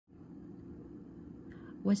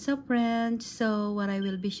What's up, friends? So what I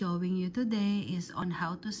will be showing you today is on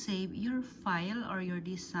how to save your file or your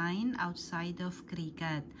design outside of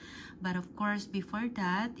Cricut. But of course, before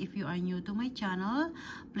that, if you are new to my channel,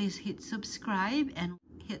 please hit subscribe and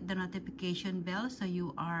hit the notification bell so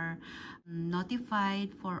you are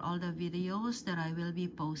notified for all the videos that I will be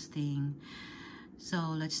posting. So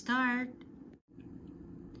let's start.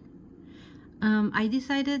 I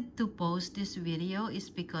decided to post this video is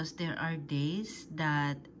because there are days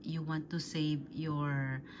that you want to save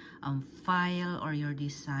your file or your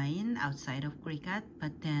design outside of Cricut,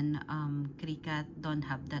 but then Cricut don't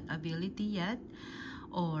have that ability yet,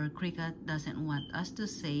 or Cricut doesn't want us to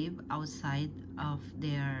save outside of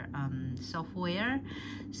their software.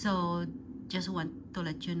 So just want to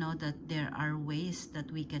let you know that there are ways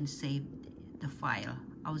that we can save the file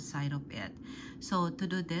outside of it. So to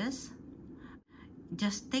do this,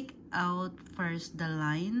 just take out first the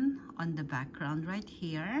line on the background right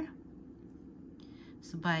here.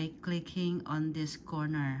 So by clicking on this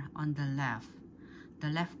corner on the left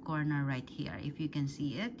corner right here, if you can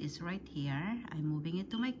see it, it's right here. I'm moving it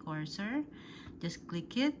to my cursor. Just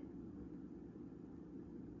click it.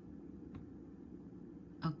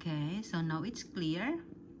 Okay, so now it's clear.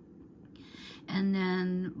 And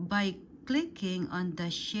then by clicking on the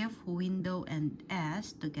Shift, Window, and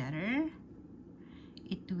S together,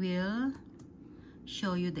 it will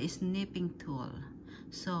show you the snipping tool.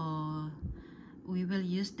 So we will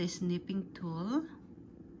use the snipping tool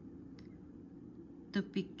to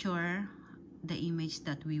picture the image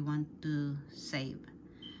that we want to save.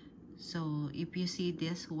 So if you see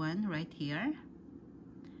this one right here,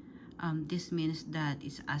 this means that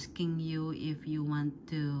it's asking you if you want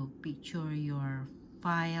to picture your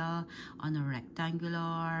file on a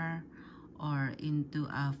rectangular or into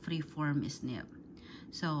a freeform snip.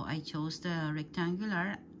 So I chose the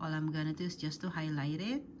rectangular. All I'm gonna do is just to highlight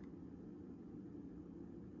it.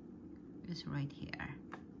 It's right here.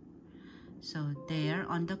 So there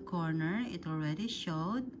on the corner, it already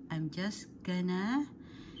showed. I'm just gonna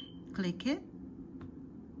click it.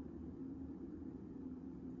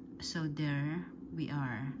 So there we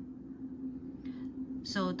are.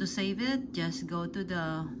 So to save it, just go to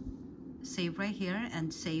the save right here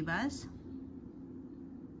and save as.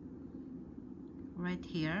 Right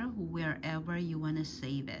here, wherever you want to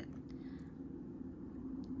save it.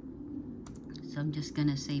 So I'm just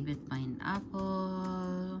gonna save it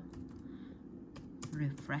pineapple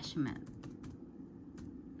refreshment.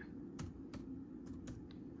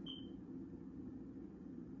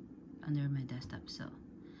 Under my desktop. So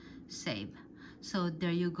save. So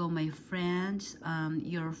there you go, my friends.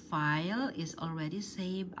 Your file is already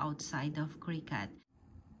saved outside of Cricut.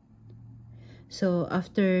 So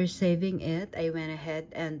after saving it, I went ahead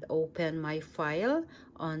and opened my file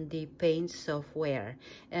on the Paint software.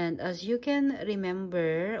 And as you can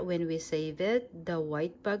remember, when we save it, the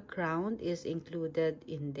white background is included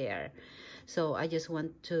in there. So I just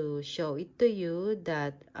want to show it to you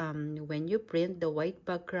that when you print, the white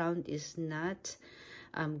background is not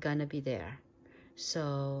gonna be there.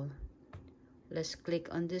 So let's click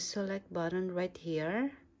on this select button right here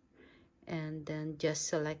and then just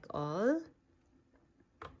select all.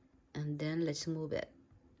 And then let's move it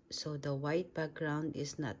so the white background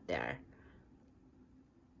is not there.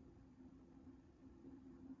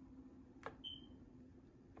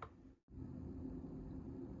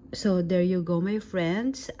 So there you go, my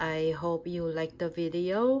friends. I hope you liked the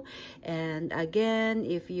video, and again,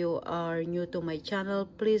 if you are new to my channel,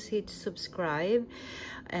 please hit subscribe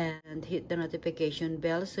and hit the notification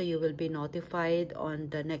bell so you will be notified on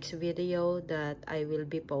the next video that I will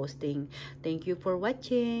be posting. Thank you for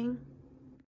watching.